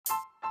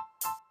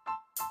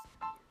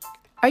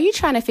Are you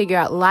trying to figure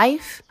out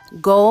life,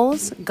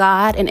 goals,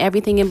 God, and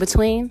everything in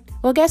between?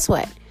 Well, guess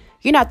what?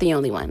 You're not the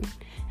only one.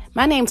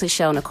 My name's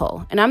Michelle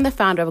Nicole, and I'm the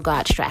founder of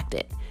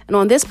Godstracted. And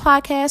on this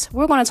podcast,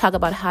 we're going to talk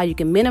about how you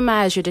can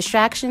minimize your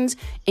distractions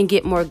and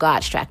get more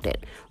Godstracted.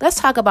 Let's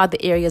talk about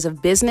the areas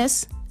of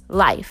business,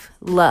 life,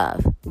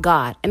 love,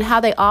 God, and how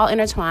they all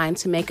intertwine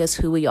to make us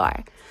who we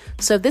are.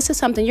 So if this is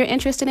something you're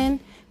interested in,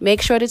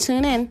 make sure to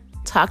tune in.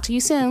 Talk to you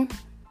soon.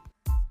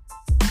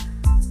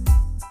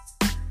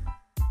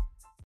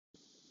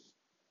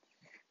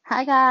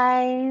 Hi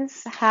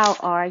guys, how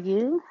are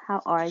you?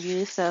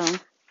 So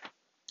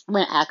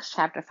we're in Acts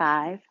chapter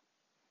 5,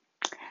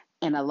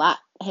 and a lot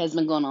has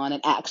been going on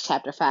in Acts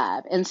chapter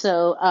 5. And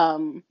so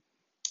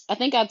I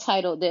think I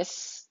titled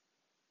this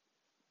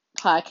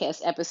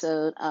podcast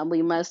episode,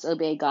 We Must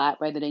Obey God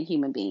Rather Than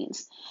Human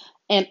Beings.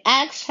 In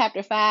Acts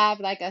chapter 5,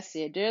 like I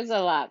said, there's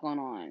a lot going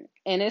on.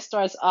 And it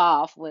starts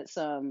off with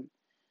some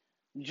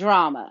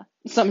drama,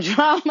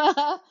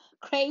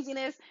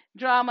 craziness,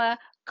 drama,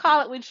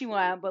 call it what you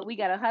want. But we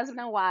got a husband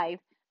and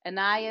wife,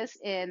 Ananias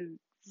and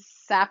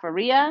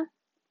Sapphira.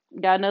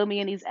 Y'all know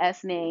me in these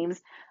S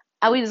names.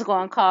 We just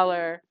going to call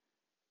her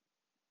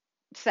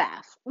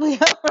Saf.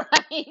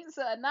 Right?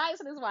 So Ananias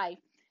and his wife.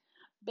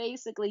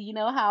 Basically, you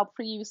know how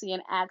previously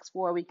in Acts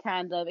 4 it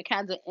kind of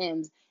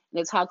ends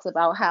and it talks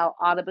about how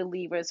all the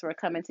believers were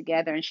coming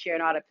together and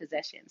sharing all their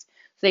possessions.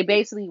 So they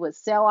basically would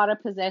sell all their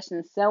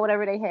possessions, sell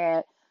whatever they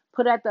had,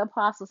 put it at the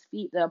apostles'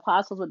 feet. The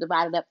apostles would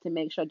divide it up to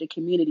make sure the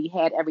community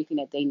had everything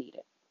that they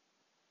needed.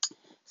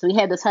 So we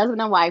had this husband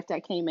and wife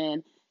that came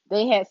in.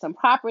 They had some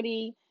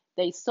property.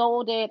 They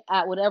sold it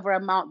at whatever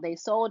amount they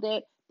sold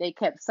it. They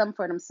kept some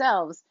for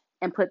themselves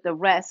and put the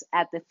rest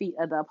at the feet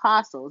of the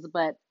apostles.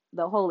 But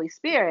the Holy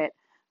Spirit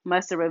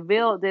must have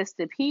revealed this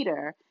to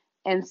Peter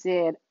and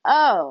said,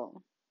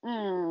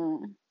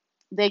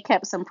 they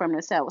kept some from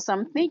themselves. So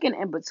I'm thinking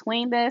in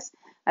between this,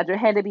 that there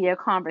had to be a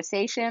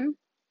conversation,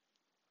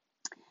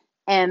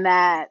 and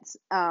that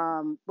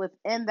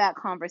within that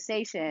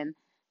conversation,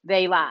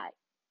 they lied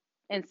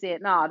and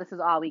said, no, this is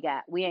all we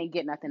got. We ain't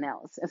get nothing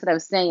else. Instead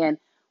of saying,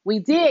 we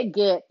did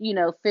get,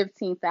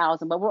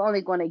 15,000, but we're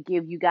only going to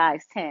give you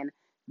guys 10.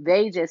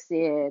 They just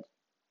said,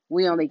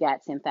 we only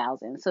got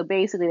 10,000. So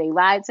basically they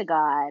lied to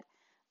God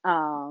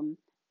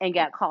and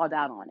got called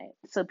out on it.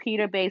 So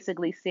Peter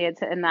basically said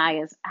to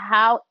Ananias,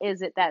 how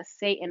is it that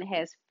Satan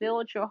has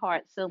filled your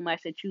heart so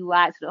much that you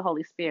lied to the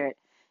Holy Spirit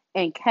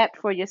and kept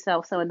for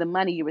yourself some of the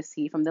money you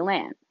received from the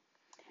land?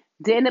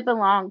 Didn't it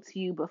belong to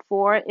you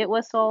before it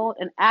was sold?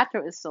 And after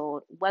it was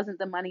sold, wasn't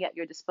the money at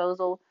your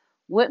disposal?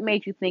 What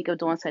made you think of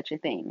doing such a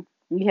thing?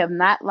 You have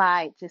not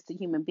lied just to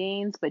human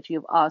beings, but you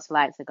have also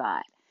lied to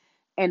God.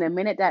 And the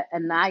minute that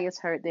Ananias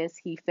heard this,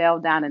 he fell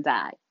down and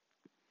died.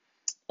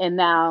 And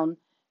now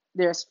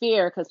there's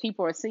fear because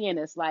people are seeing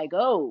this like,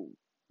 oh,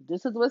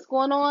 this is what's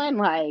going on.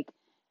 Like,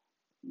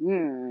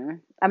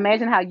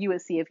 imagine how you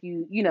would see if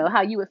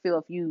how you would feel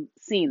if you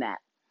seen that.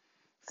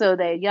 So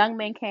the young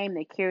men came,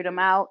 they carried him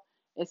out.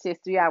 It says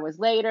 3 hours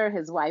later,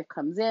 his wife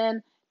comes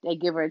in. They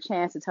give her a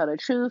chance to tell the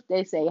truth.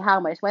 They say, how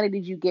much money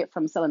did you get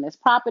from selling this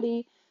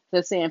property?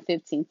 They're saying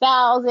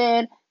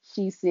 15,000.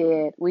 She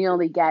said, we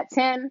only got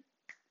 10.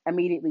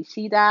 Immediately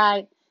she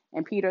died.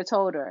 And Peter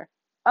told her,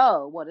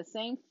 oh, well, the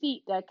same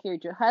feet that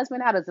carried your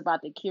husband out is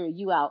about to carry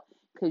you out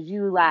because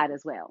you lied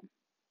as well.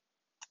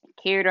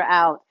 Carried her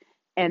out.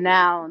 And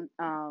now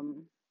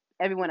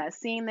everyone has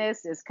seen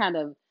this is kind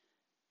of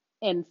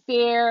in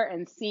fear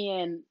and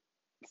seeing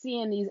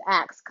these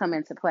acts come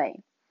into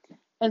play.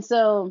 And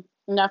so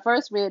when I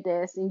first read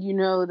this, and you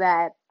know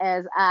that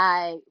as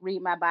I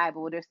read my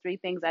Bible, there's 3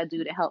 things I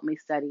do to help me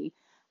study.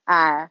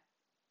 I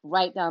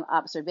write down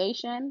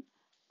observation,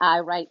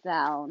 I write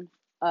down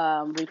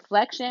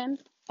reflection,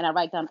 and I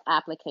write down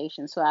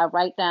application. So I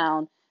write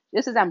down,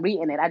 just as I'm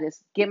reading it, I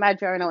just get my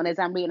journal, and as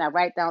I'm reading, I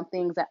write down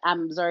things that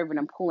I'm observing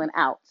and pulling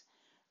out.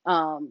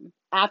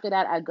 After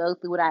that, I go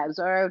through what I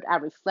observed, I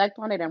reflect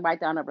on it and write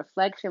down a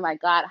reflection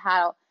like, God,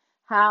 how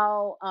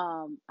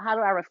do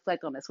I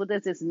reflect on this? What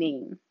does this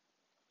mean?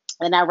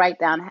 And I write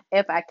down,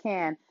 if I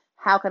can,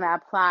 how can I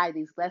apply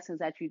these lessons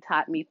that you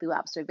taught me through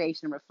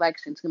observation and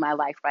reflection to my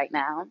life right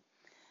now?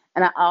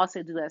 And I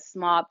also do a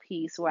small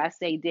piece where I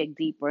say dig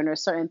deeper. And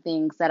there's certain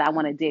things that I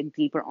want to dig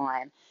deeper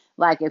on.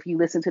 Like if you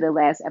listen to the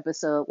last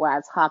episode where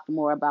I talked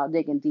more about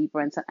digging deeper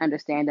into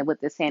understanding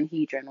what the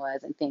Sanhedrin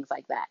was and things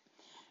like that.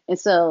 And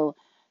so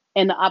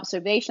in the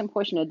observation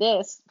portion of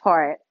this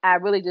part, I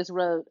really just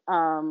wrote,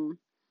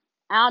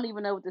 I don't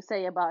even know what to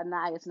say about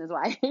Ananias and his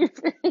wife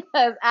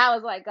because I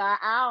was like, God,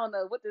 I don't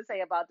know what to say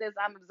about this.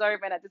 I'm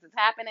observing that this is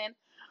happening,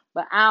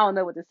 but I don't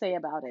know what to say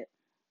about it.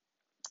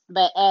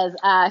 But as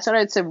I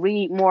started to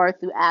read more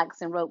through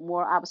Acts and wrote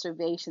more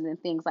observations and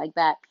things like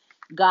that,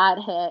 God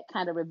had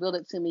kind of revealed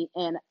it to me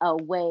in a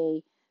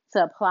way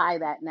to apply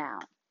that now.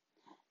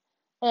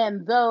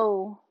 And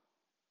though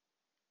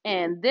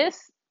in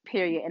this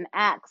period in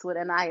Acts with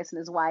Ananias and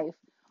his wife,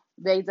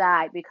 they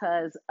died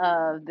because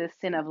of the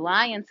sin of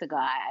lying to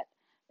God.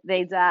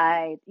 They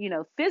died,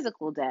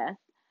 physical death.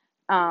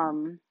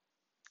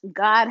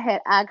 God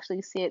had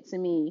actually said to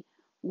me,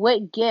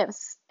 what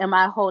gifts am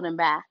I holding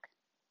back?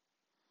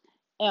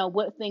 And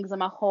what things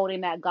am I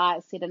holding that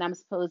God said that I'm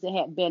supposed to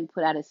have been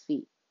put at his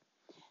feet?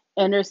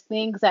 And there's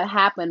things that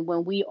happen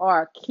when we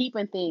are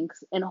keeping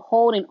things and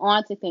holding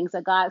on to things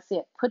that God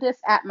said, put this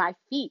at my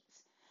feet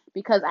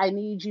because I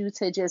need you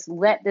to just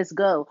let this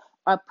go.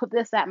 Or put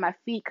this at my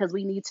feet because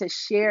we need to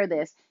share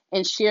this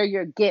and share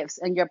your gifts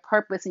and your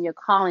purpose and your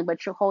calling,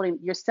 but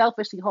you're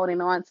selfishly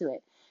holding on to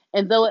it.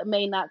 And though it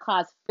may not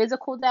cause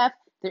physical death,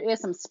 there is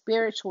some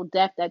spiritual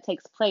death that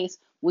takes place.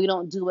 We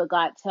don't do what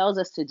God tells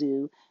us to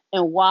do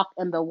and walk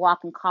in the walk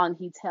and calling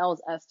he tells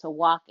us to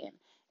walk in.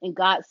 And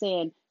God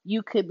saying,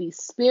 you could be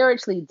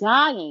spiritually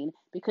dying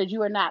because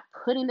you are not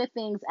putting the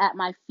things at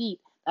my feet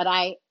that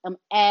I am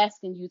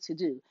asking you to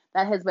do,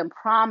 that has been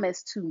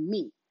promised to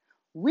me.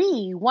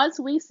 Once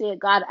we said,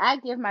 God, I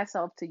give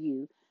myself to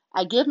you,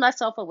 I give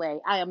myself away,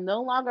 I am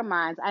no longer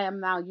mine, I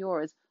am now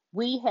yours.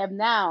 We have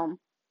now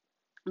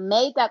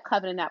made that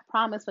covenant, that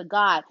promise with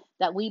God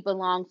that we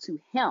belong to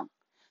him.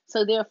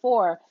 So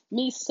therefore,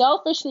 me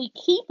selfishly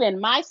keeping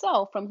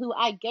myself from who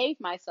I gave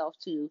myself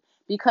to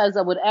because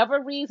of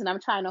whatever reason I'm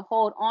trying to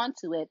hold on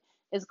to it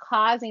is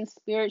causing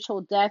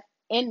spiritual death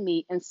in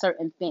me in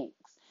certain things.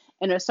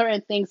 And there's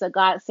certain things that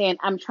God's saying,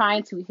 I'm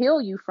trying to heal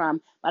you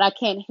from, but I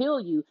can't heal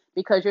you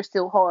because you're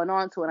still holding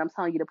on to it. I'm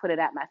telling you to put it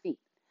at my feet.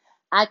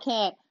 I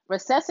can't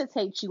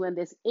resuscitate you in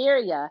this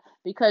area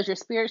because you're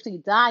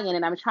spiritually dying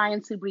and I'm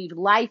trying to breathe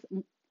life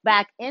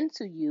back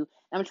into you.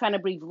 I'm trying to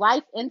breathe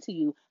life into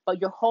you, but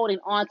you're holding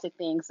on to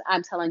things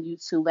I'm telling you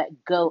to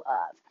let go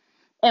of.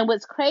 And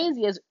what's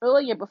crazy is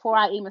earlier, before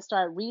I even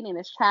started reading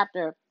this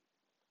chapter,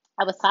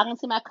 I was talking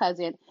to my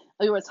cousin.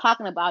 We were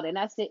talking about it, and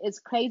I said it's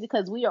crazy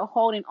because we are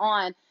holding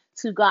on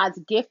to God's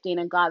gifting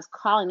and God's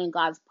calling and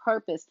God's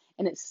purpose,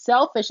 and it's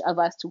selfish of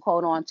us to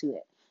hold on to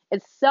it.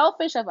 It's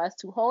selfish of us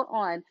to hold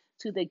on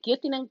to the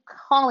gifting and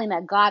calling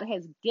that God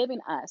has given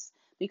us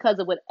because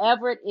of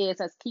whatever it is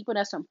that's keeping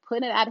us from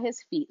putting it at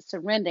His feet,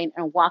 surrendering,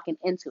 and walking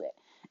into it.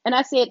 And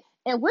I said,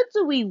 and what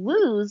do we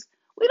lose?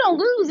 We don't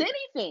lose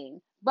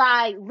anything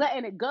by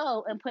letting it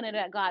go and putting it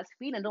at God's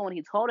feet and doing what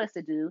He told us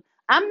to do.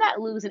 I'm not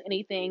losing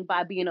anything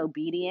by being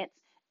obedient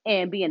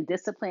and being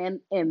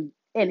disciplined and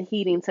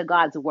heeding to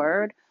God's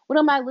word. What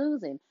am I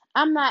losing?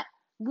 I'm not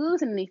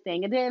losing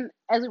anything. And then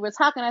as we were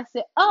talking, I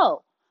said,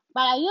 oh,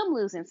 but I am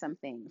losing some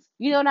things.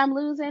 You know what I'm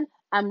losing?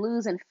 I'm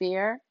losing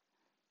fear.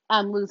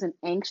 I'm losing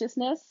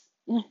anxiousness.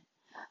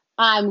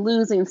 I'm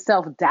losing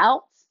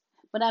self-doubt,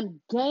 but I'm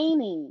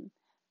gaining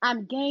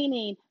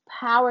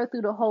power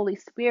through the Holy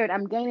Spirit.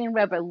 I'm gaining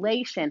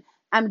revelation.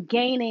 I'm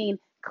gaining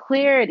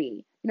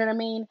clarity. You know what I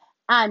mean?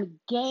 I'm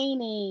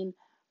gaining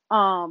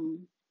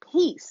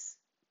peace,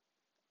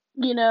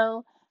 you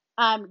know.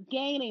 I'm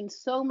gaining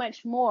so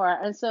much more.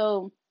 And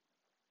so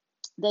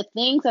the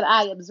things that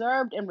I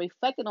observed and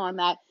reflected on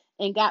that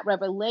and got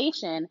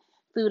revelation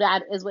through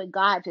that is what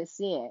God just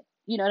said.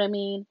 You know what I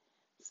mean?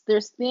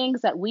 There's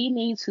things that we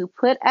need to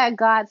put at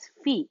God's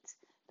feet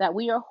that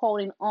we are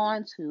holding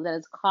on to that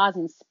is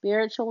causing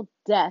spiritual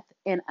death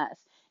in us.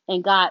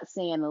 And God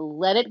saying,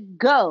 let it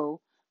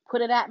go,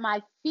 put it at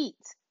my feet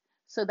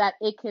so that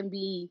it can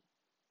be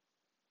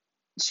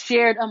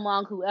shared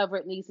among whoever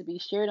it needs to be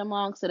shared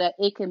among, so that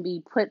it can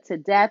be put to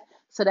death,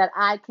 so that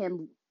I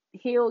can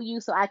heal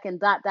you, so I can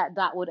dot,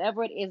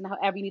 whatever it is, and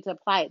however you need to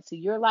apply it to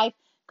your life.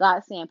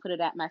 God's saying, put it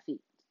at my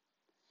feet.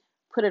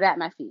 Put it at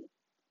my feet.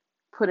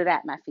 Put it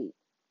at my feet.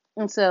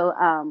 And so,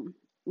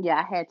 yeah,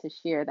 I had to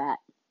share that.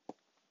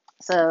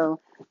 So,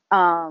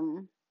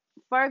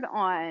 further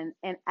on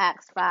in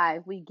Acts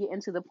 5, we get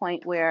into the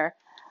point where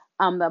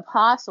the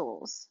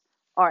apostles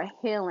are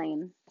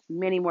healing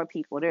many more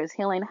people. There's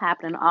healing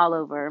happening all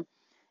over.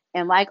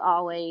 And like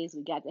always,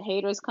 we got the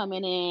haters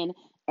coming in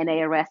and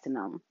they arresting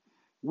them.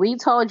 We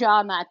told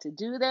y'all not to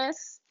do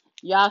this.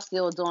 Y'all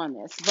still doing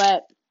this.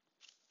 But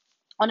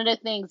one of the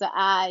things that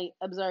I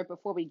observed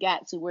before we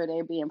got to where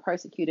they're being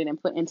persecuted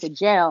and put into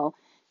jail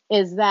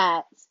is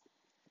that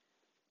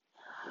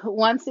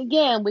once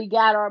again, we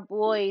got our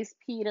boys,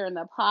 Peter and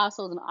the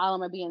apostles, and all of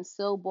them are being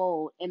so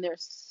bold and they're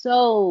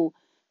so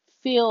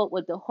filled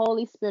with the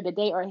Holy Spirit that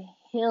they are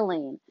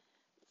healing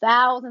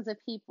thousands of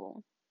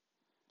people.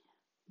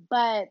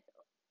 But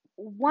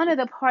one of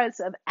the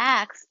parts of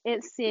Acts,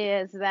 it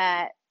says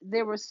that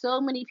there were so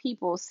many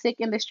people sick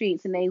in the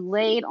streets and they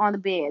laid on the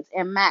beds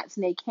and mats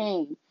and they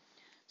came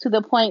to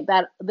the point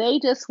that they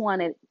just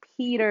wanted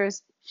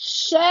Peter's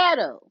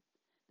shadow.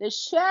 The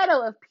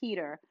shadow of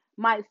Peter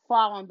might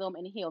fall on them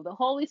and heal. The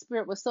Holy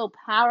Spirit was so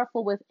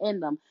powerful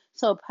within them,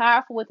 so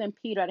powerful within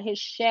Peter that his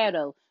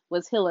shadow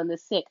was healing the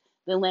sick,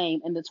 the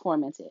lame, and the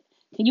tormented.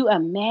 Can you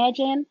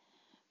imagine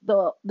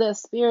the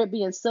spirit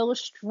being so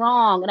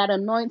strong and that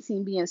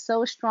anointing being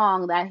so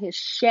strong that his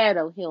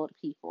shadow healed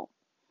people?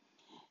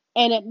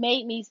 And it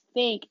made me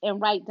think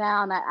and write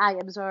down that I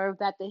observed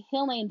that the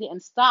healing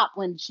didn't stop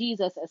when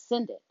Jesus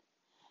ascended.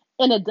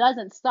 And it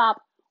doesn't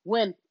stop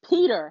when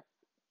Peter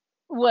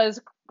was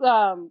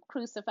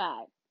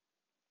crucified.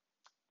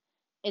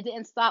 It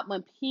didn't stop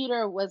when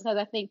Peter was, because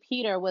I think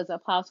Peter was an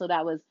apostle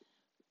that was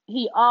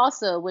he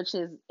also, which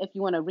is, if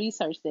you want to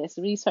research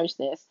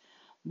this.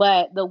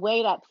 But the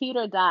way that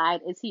Peter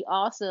died is he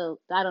also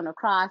died on a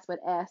cross, but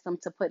asked them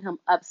to put him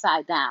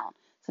upside down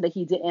so that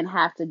he didn't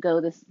have to go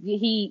this.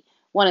 He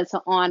wanted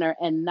to honor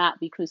and not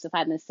be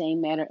crucified in the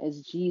same manner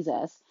as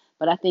Jesus.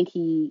 But I think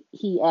he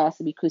asked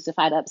to be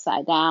crucified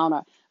upside down,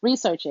 or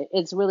research it.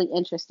 It's really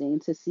interesting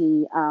to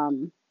see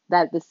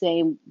that the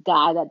same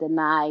guy that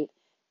denied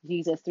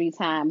Jesus 3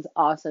 times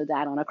also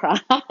died on a cross.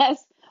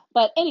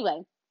 But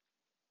anyway,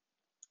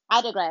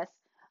 I digress.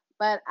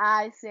 But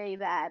I say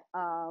that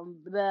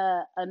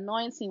the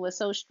anointing was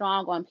so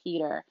strong on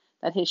Peter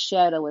that his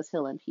shadow was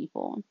healing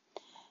people,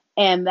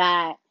 and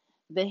that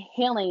the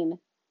healing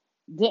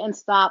didn't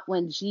stop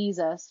when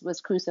Jesus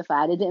was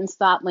crucified. It didn't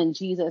stop when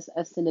Jesus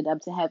ascended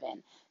up to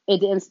heaven. It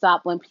didn't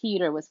stop when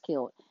Peter was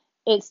killed.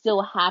 It's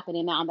still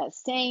happening now. That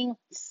same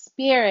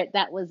spirit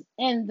that was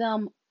in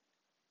them,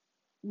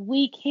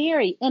 we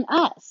carry in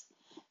us.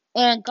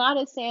 And God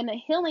is saying the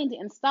healing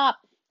didn't stop.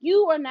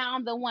 You are now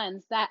the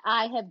ones that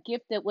I have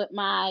gifted with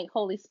my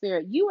Holy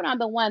Spirit. You are now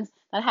the ones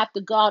that have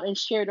to go out and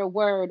share the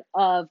word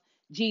of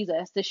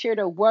Jesus, to share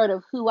the word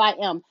of who I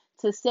am,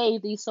 to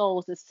save these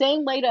souls. The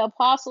same way the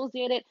apostles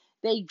did it,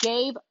 they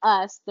gave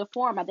us the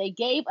format, they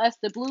gave us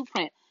the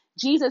blueprint.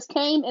 Jesus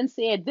came and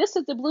said, this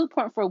is the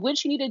blueprint for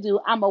what you need to do.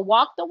 I'm going to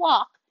walk the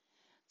walk,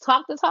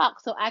 talk the talk,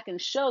 so I can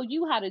show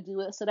you how to do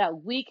it so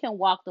that we can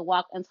walk the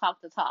walk and talk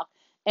the talk.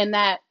 And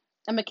that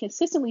I'm going to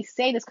consistently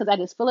say this because I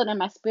just feel it in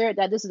my spirit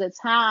that this is a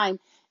time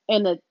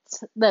in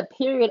the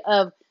period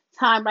of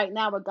time right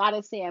now where God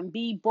is saying,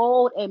 be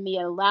bold in me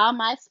and allow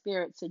my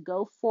spirit to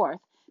go forth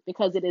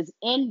because it is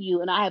in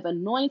you and I have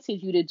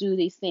anointed you to do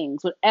these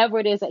things, whatever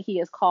it is that he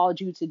has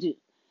called you to do.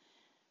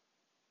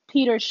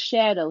 Peter's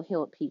shadow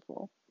healed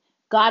people.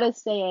 God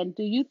is saying,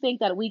 do you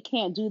think that we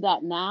can't do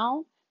that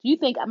now? Do you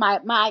think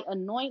my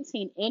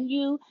anointing in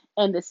you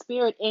and the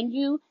spirit in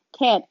you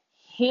can't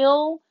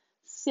heal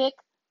sick,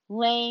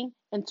 lame,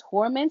 and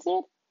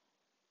tormented?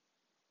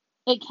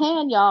 It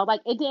can, y'all.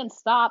 Like, it didn't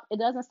stop. It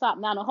doesn't stop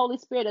now. The Holy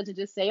Spirit doesn't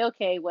just say,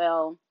 okay,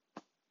 well,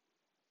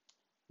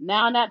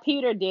 now that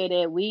Peter did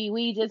it,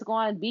 we just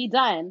going to be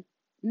done.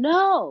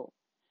 No,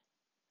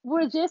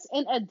 we're just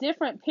in a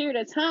different period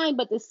of time,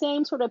 but the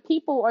same sort of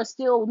people are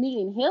still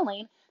needing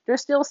healing.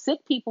 There's still sick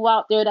people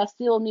out there that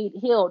still need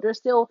healed. There's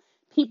still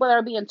people that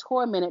are being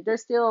tormented.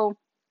 There's still,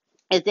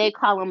 as they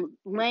call them,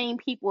 lame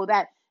people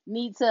that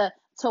need to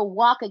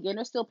walk again.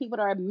 There's still people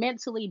that are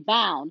mentally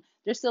bound.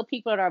 There's still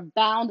people that are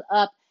bound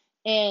up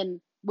in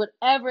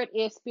whatever it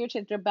is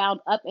spiritually they're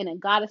bound up in,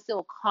 and God is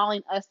still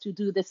calling us to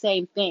do the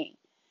same thing.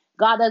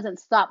 God doesn't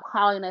stop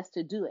calling us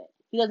to do it.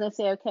 He doesn't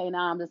say, okay,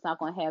 now I'm just not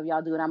going to have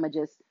y'all do it. I'm going to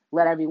just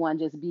let everyone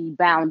just be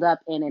bound up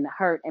in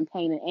hurt and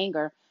pain and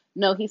anger.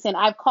 No, he's saying,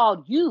 I've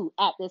called you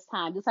at this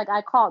time, just like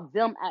I called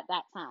them at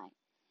that time.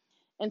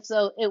 And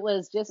so it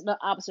was just an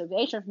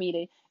observation for me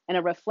to, and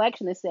a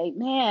reflection to say,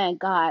 man,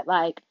 God,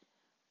 like,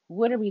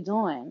 what are we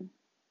doing?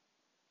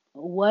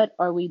 What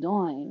are we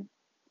doing?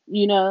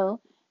 You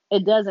know,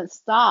 it doesn't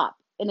stop.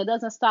 And it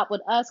doesn't stop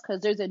with us because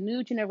there's a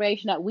new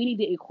generation that we need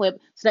to equip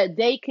so that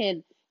they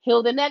can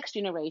heal the next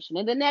generation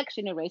and the next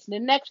generation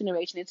and the next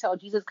generation until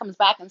Jesus comes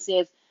back and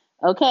says,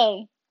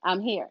 okay,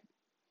 I'm here.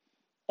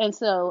 And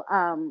so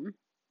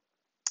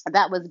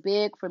that was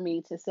big for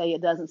me to say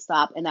it doesn't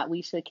stop and that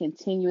we should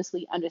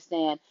continuously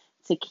understand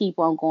to keep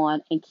on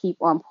going and keep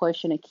on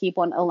pushing and keep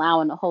on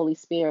allowing the Holy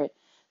Spirit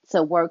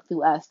to work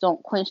through us.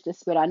 Don't quench the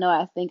spirit.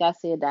 I think I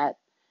said that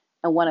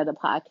in one of the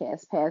past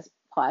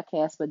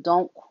podcasts, but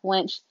don't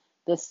quench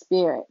the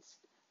spirits.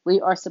 We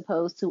are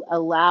supposed to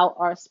allow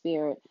our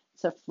spirit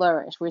to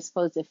flourish. We're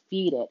supposed to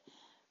feed it,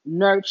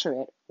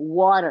 nurture it,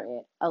 water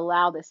it,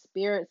 allow the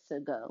spirits to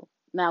go.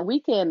 Now we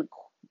can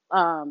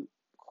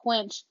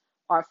quench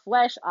our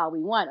flesh all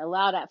we want,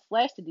 allow that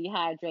flesh to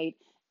dehydrate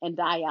and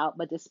die out,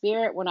 but the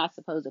spirit, we're not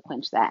supposed to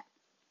quench that.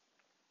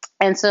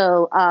 And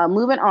so,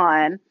 moving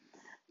on,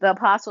 the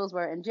apostles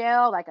were in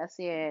jail. Like I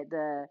said,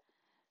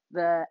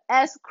 the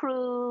S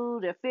crew,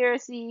 the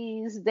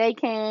Pharisees, they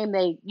came,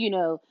 they,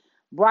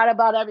 brought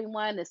about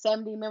everyone, the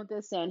 70 men with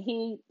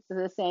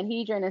the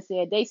Sanhedrin, and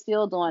said, they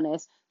still doing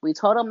this. We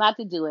told them not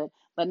to do it,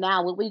 but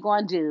now what we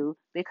going to do?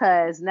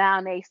 Because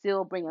now they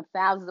still bringing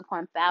thousands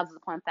upon thousands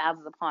upon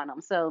thousands upon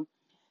them. So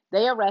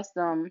they arrest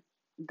them.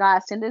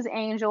 God sends his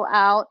angel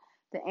out.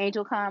 The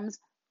angel comes,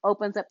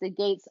 opens up the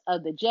gates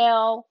of the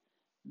jail,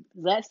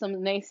 lets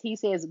them, he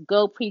says,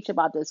 go preach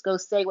about this. Go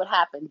say what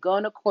happened. Go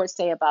in the court,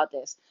 say about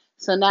this.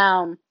 So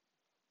now,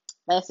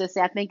 let's just say,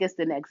 I think it's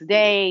the next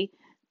day,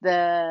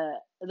 the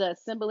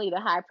assembly, the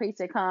high priest,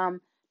 they come,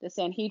 the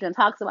Sanhedrin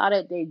talks about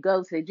it. They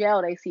go to the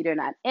jail. They see they're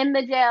not in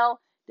the jail.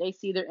 They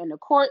see they're in the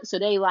court. So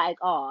they like,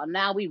 oh,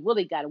 now we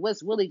really got it.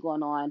 What's really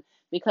going on?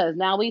 Because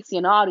now we've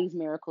seen all these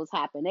miracles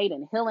happen. They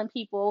done healing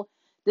people.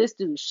 This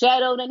dude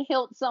Shadow done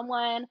healed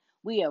someone.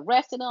 We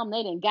arrested them.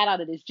 They done got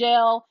out of this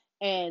jail.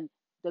 And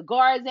the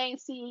guards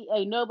ain't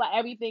nobody,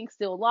 everything's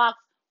still locked.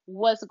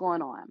 What's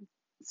going on?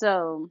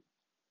 So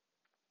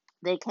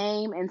they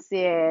came and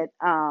said,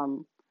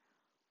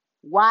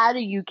 Why do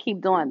you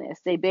keep doing this?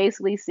 They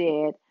basically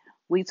said,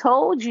 we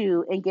told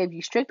you and gave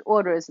you strict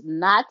orders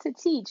not to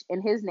teach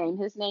in his name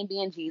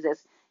being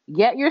Jesus,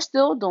 yet you're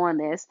still doing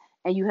this,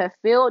 and you have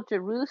filled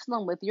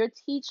Jerusalem with your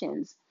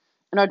teachings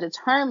and are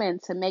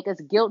determined to make us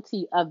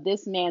guilty of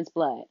this man's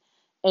blood.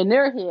 In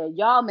their head,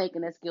 y'all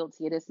making us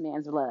guilty of this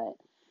man's blood,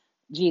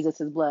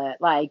 Jesus's blood.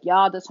 Like,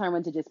 y'all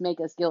determined to just make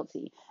us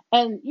guilty.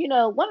 And,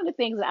 one of the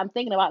things that I'm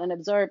thinking about and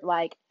observed,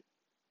 like,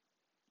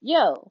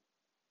 yo,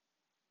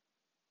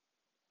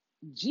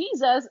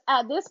 Jesus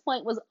at this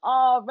point was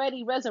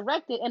already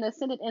resurrected and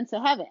ascended into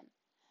heaven.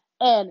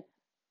 And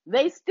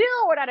they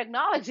still were not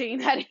acknowledging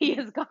that he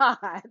is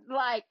God.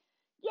 Like,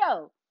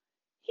 yo,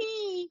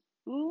 he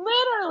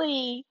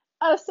literally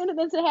ascended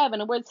into heaven.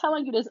 And we're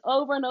telling you this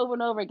over and over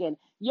and over again.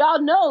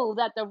 Y'all know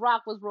that the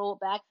rock was rolled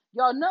back.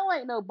 Y'all know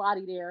ain't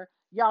nobody there.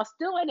 Y'all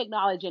still ain't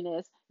acknowledging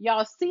this.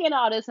 Y'all seeing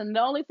all this. And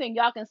the only thing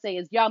y'all can say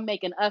is y'all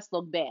making us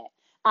look bad.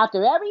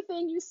 After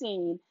everything you've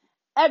seen,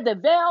 the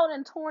veil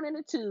and torn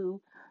into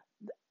two,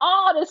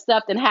 all this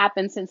stuff that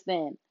happened since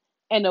then.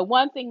 And the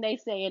one thing they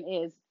saying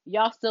is,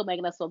 y'all still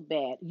making us look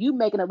bad. You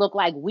making it look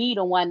like we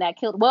the one that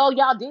killed. Well,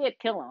 y'all did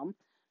kill him.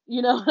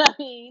 You know what I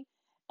mean?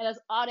 And that's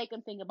all they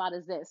can think about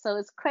is this. So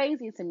it's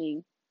crazy to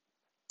me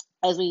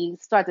as we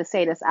start to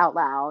say this out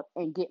loud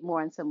and get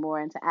more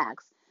into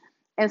Acts.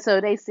 And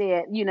so they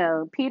said,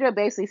 Peter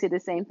basically said the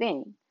same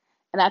thing.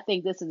 And I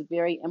think this is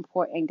very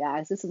important,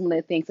 guys. This is one of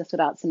the things that stood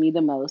out to me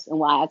the most and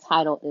why I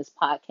titled this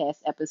podcast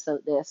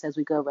episode this as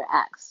we go over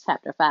Acts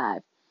chapter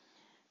 5.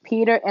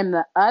 Peter and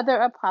the other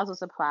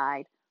apostles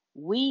replied,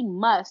 we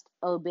must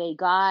obey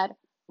God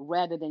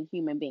rather than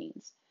human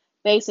beings.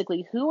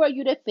 Basically, who are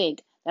you to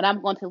think that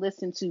I'm going to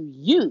listen to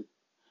you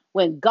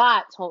when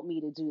God told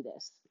me to do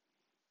this?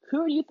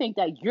 Who do you think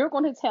that you're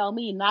going to tell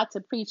me not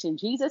to preach in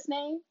Jesus'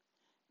 name?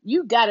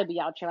 You got to be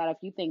out your mind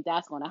if you think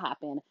that's going to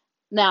happen.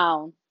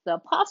 Now, the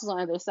apostles on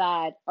the other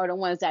side are the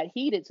ones that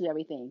heeded to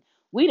everything.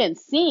 We didn't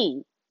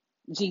see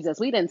Jesus.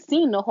 We didn't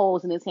see the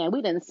holes in his hand.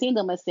 We didn't see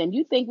them ascend.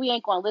 You think we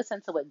ain't going to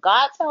listen to what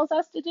God tells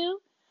us to do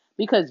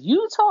because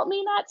you told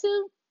me not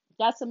to?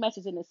 That's a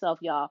message in itself,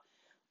 y'all.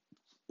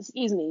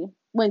 Excuse me.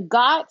 When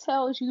God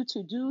tells you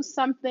to do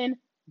something,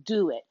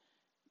 do it.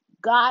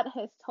 God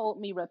has told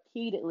me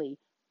repeatedly,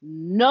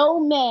 no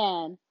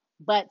man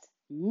but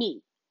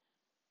me.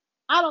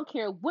 I don't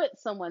care what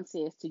someone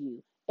says to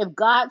you. If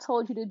God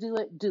told you to do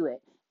it, do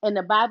it. And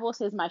the Bible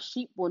says, my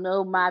sheep will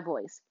know my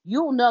voice.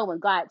 You'll know when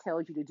God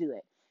tells you to do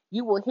it.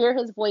 You will hear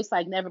his voice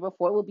like never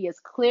before. It will be as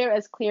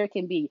clear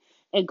can be.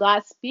 And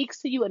God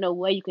speaks to you in a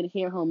way you can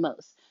hear him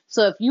most.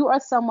 So if you are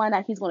someone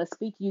that he's going to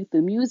speak to you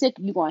through music,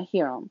 you're going to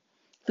hear him.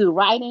 Through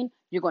writing,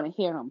 you're going to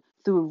hear him.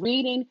 Through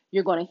reading,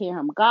 you're going to hear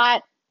him.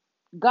 God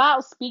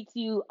will speak to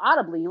you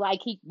audibly,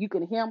 like you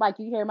can hear him like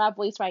you hear my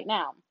voice right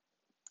now.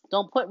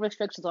 Don't put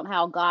restrictions on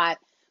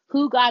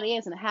who God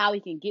is and how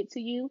he can get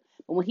to you.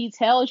 But when he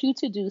tells you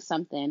to do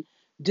something,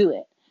 do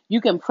it.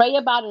 You can pray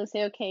about it and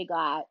say, okay,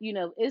 God,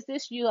 is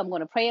this you? I'm going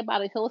to pray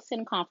about it. He'll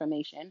send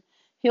confirmation.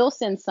 He'll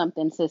send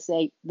something to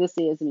say, this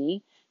is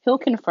me. He'll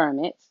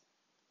confirm it.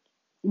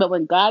 But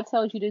when God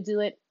tells you to do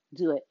it,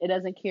 do it. It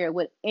doesn't care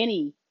what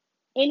any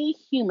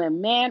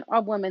human, man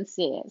or woman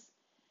says.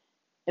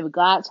 If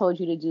God told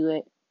you to do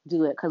it,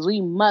 do it. Because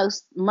we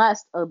must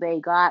obey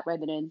God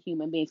rather than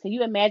human beings. Can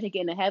you imagine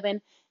getting to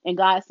heaven and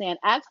God saying,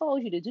 I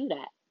told you to do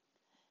that.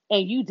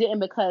 And you didn't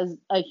because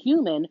a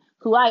human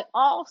who I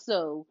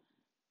also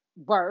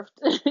birthed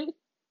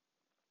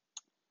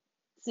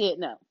said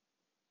no.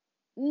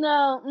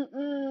 No.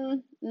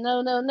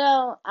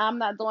 I'm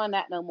not doing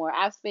that no more.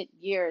 I've spent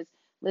years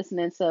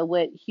listening to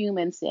what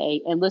humans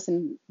say and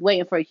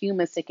waiting for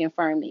humans to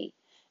confirm me.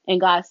 And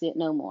God said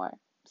no more.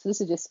 So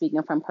this is just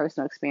speaking from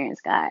personal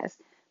experience, guys.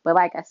 But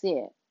like I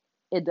said,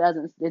 it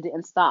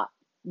didn't stop.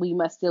 We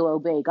must still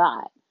obey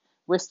God.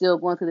 We're still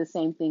going through the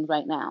same things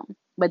right now.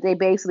 But they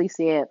basically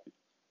said,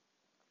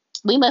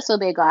 we must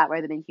obey God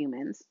rather than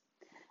humans.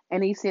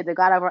 And he said, the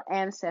God of our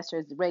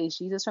ancestors raised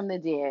Jesus from the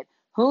dead,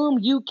 whom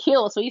you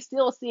killed. So he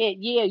still said,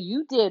 yeah,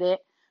 you did it.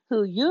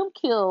 Who you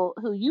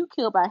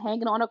killed by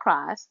hanging on a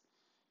cross.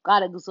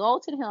 God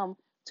exalted him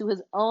to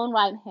his own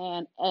right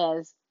hand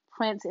as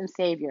Prince and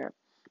Savior,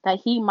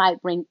 that he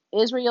might bring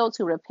Israel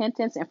to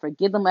repentance and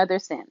forgive them of their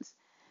sins.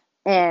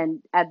 And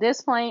at this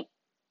point,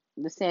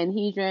 the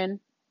Sanhedrin,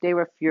 they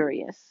were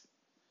furious.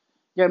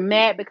 They're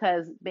mad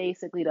because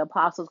basically the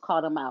apostles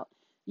called them out.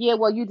 Yeah,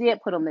 well, you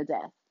did put them to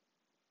death.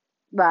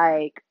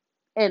 Like,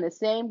 and the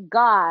same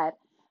God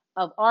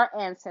of our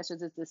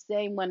ancestors is the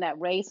same one that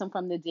raised him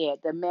from the dead,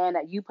 the man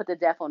that you put to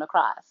death on the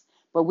cross.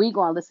 But we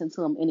going to listen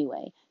to him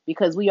anyway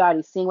because we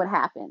already seen what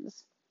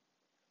happens.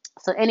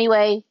 So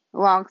anyway,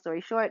 long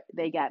story short,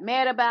 they got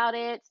mad about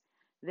it.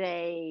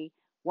 They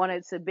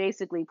wanted to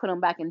basically put him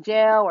back in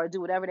jail or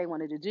do whatever they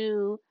wanted to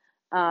do.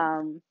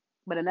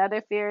 But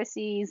another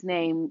Pharisees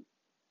named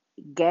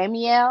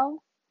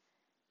Gamaliel,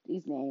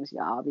 these names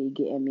y'all be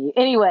getting me.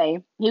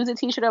 Anyway, he was a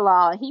teacher of the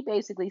law. And he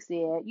basically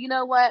said, you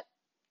know what?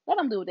 Let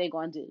them do what they're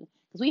going to do.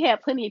 Because we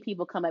had plenty of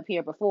people come up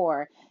here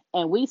before,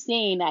 and we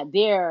seen that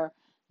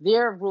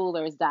their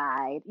rulers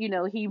died.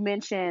 He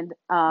mentioned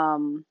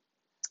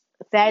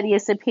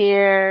Thaddeus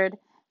appeared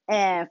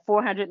and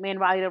 400 men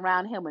rallied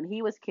around him when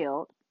he was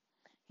killed.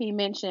 He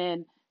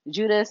mentioned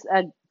Judas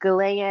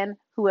Galilean,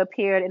 who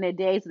appeared in the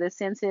days of the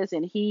census,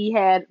 and he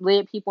had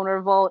led people in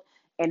revolt,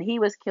 and he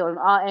was killed.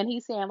 And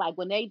he's saying, like,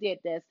 when they did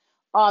this,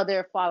 all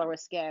their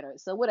followers scattered.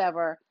 So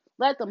whatever,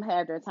 let them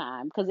have their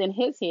time. Because in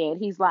his head,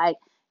 he's like,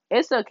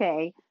 it's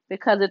okay,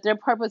 because if their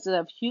purpose is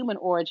of human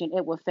origin,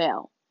 it will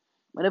fail.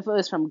 But if it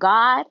was from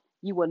God,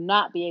 you will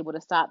not be able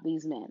to stop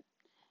these men.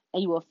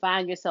 And you will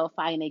find yourself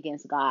fighting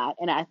against God.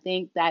 And I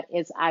think that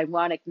it's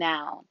ironic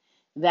now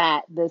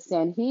that the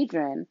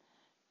Sanhedrin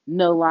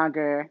no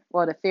longer,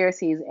 well, the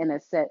Pharisees in a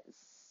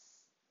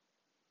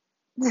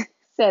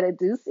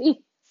Sadducees,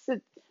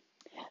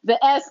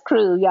 the S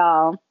crew,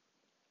 y'all,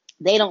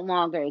 they don't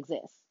longer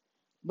exist.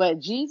 But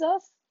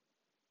Jesus,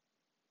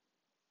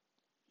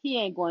 he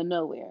ain't going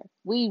nowhere.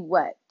 We,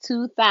 what,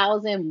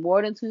 2,000,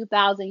 more than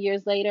 2,000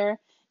 years later,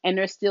 and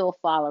there's still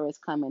followers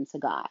coming to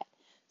God.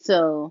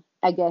 So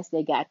I guess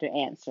they got their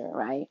answer,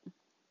 right?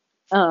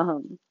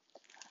 Um,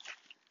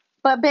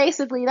 but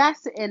basically,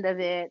 that's the end of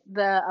it.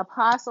 The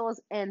apostles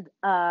end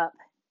up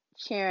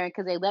cheering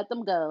because they let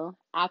them go.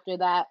 After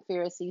that,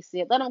 Pharisees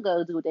said, let them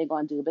go do what they're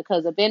going to do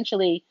because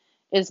eventually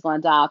it's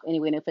going to die off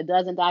anyway. And if it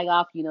doesn't die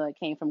off, it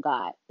came from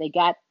God. They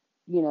got,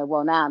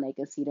 well, now they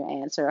can see their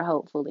answer,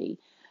 hopefully.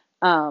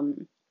 But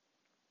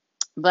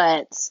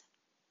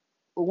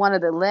one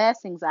of the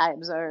last things I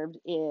observed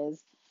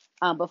is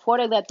before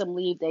they let them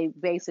leave, they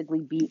basically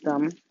beat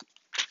them.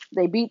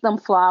 They beat them,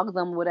 flogged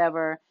them,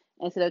 whatever,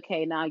 and said,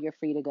 okay, now you're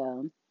free to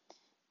go.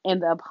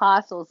 And the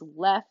apostles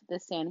left the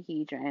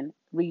Sanhedrin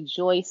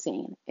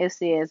rejoicing. It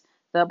says,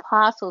 the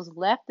apostles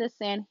left the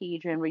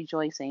Sanhedrin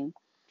rejoicing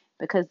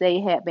because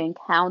they had been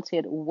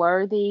counted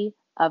worthy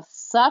of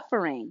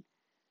suffering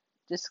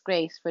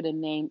disgrace for the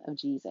name of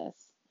Jesus.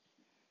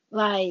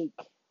 Like,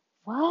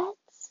 what?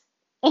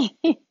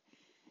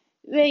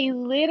 They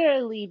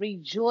literally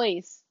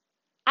rejoice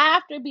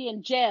after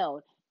being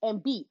jailed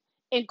and beat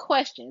and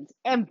questioned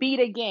and beat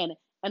again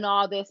and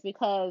all this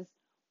because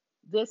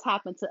this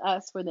happened to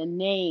us for the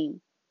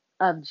name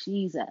of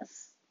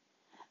Jesus.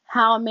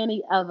 How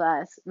many of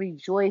us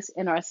rejoice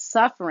in our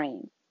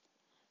suffering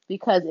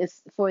because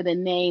it's for the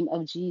name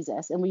of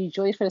Jesus? And we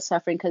rejoice for the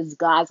suffering because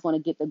God's going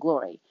to get the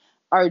glory.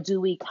 Or do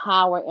we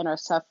cower in our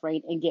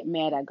suffering and get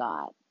mad at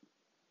God?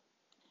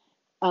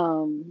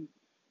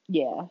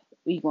 Yeah,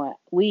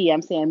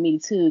 I'm saying me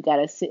too, got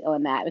to sit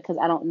on that because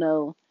I don't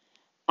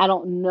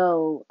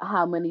know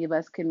how many of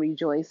us can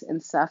rejoice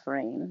in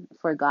suffering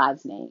for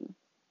God's name.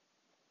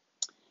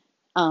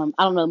 I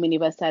don't know many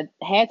of us that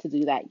had to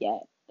do that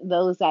yet.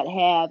 Those that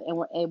have and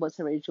were able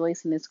to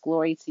rejoice in this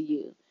glory to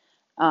you.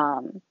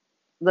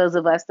 Those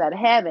of us that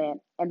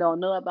haven't and don't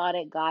know about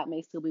it, God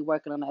may still be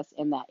working on us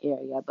in that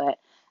area. But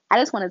I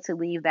just wanted to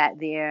leave that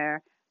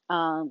there.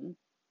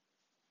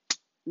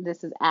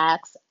 This is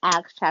Acts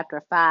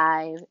chapter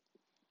 5.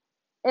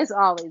 It's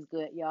always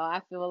good, y'all.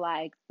 I feel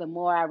like the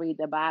more I read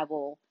the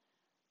Bible,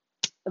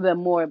 the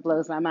more it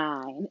blows my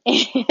mind.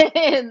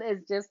 And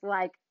it's just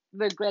like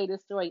the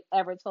greatest story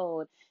ever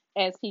told,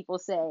 as people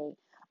say.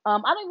 I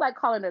don't even like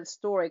calling it a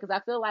story because I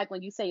feel like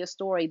when you say a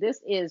story,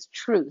 this is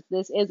truth.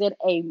 This isn't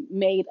a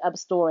made up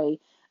story.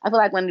 I feel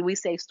like when we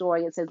say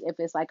story, it's as if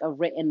it's like a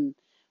written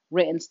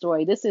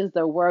story. This is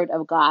the word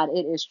of God.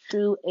 It is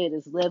true. It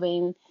is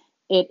living.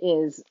 It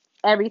is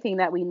everything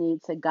that we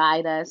need to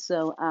guide us.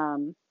 So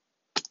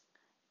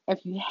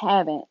if you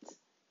haven't,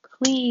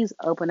 please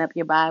open up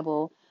your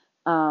Bible.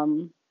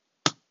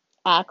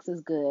 Acts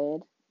is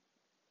good,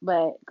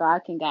 but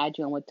God can guide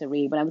you on what to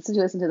read. But since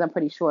you listen to this, I'm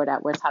pretty sure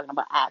that we're talking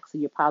about Acts, so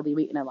you're probably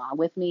reading along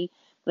with me.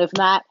 But if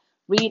not,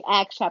 read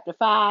Acts chapter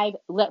 5.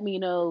 Let me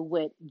know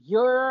what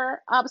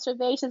your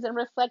observations and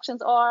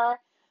reflections are.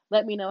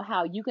 Let me know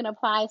how you can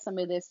apply some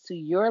of this to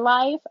your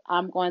life.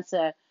 I'm going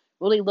to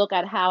really look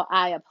at how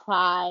I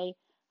apply,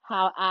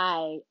 how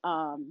I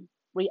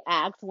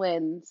react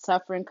when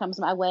suffering comes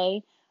my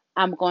way.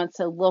 I'm going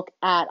to look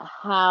at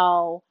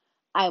how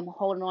I'm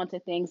holding on to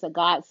things that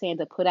God's saying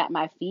to put at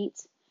my feet.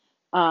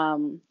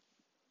 And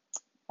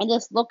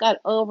just look at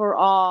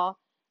overall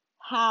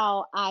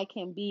how I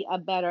can be a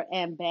better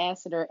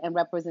ambassador and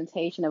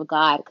representation of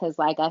God. Because,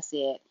 like I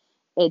said,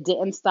 it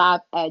didn't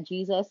stop at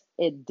Jesus,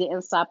 it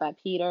didn't stop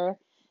at Peter,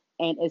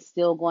 and it's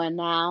still going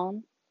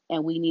down.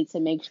 And we need to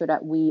make sure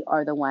that we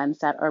are the ones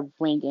that are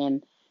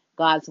bringing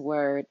God's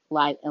word,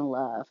 light, and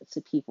love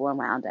to people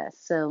around us.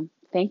 So,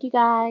 thank you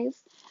guys.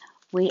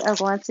 We are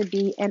going to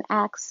be in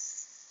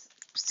Acts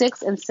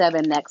 6 and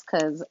 7 next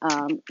because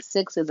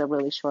 6 is a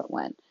really short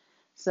one.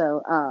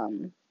 So,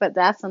 but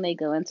that's when they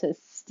go into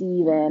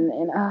Stephen.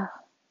 And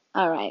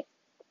all right.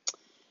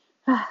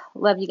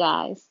 Love you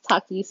guys.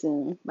 Talk to you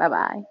soon. Bye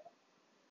bye.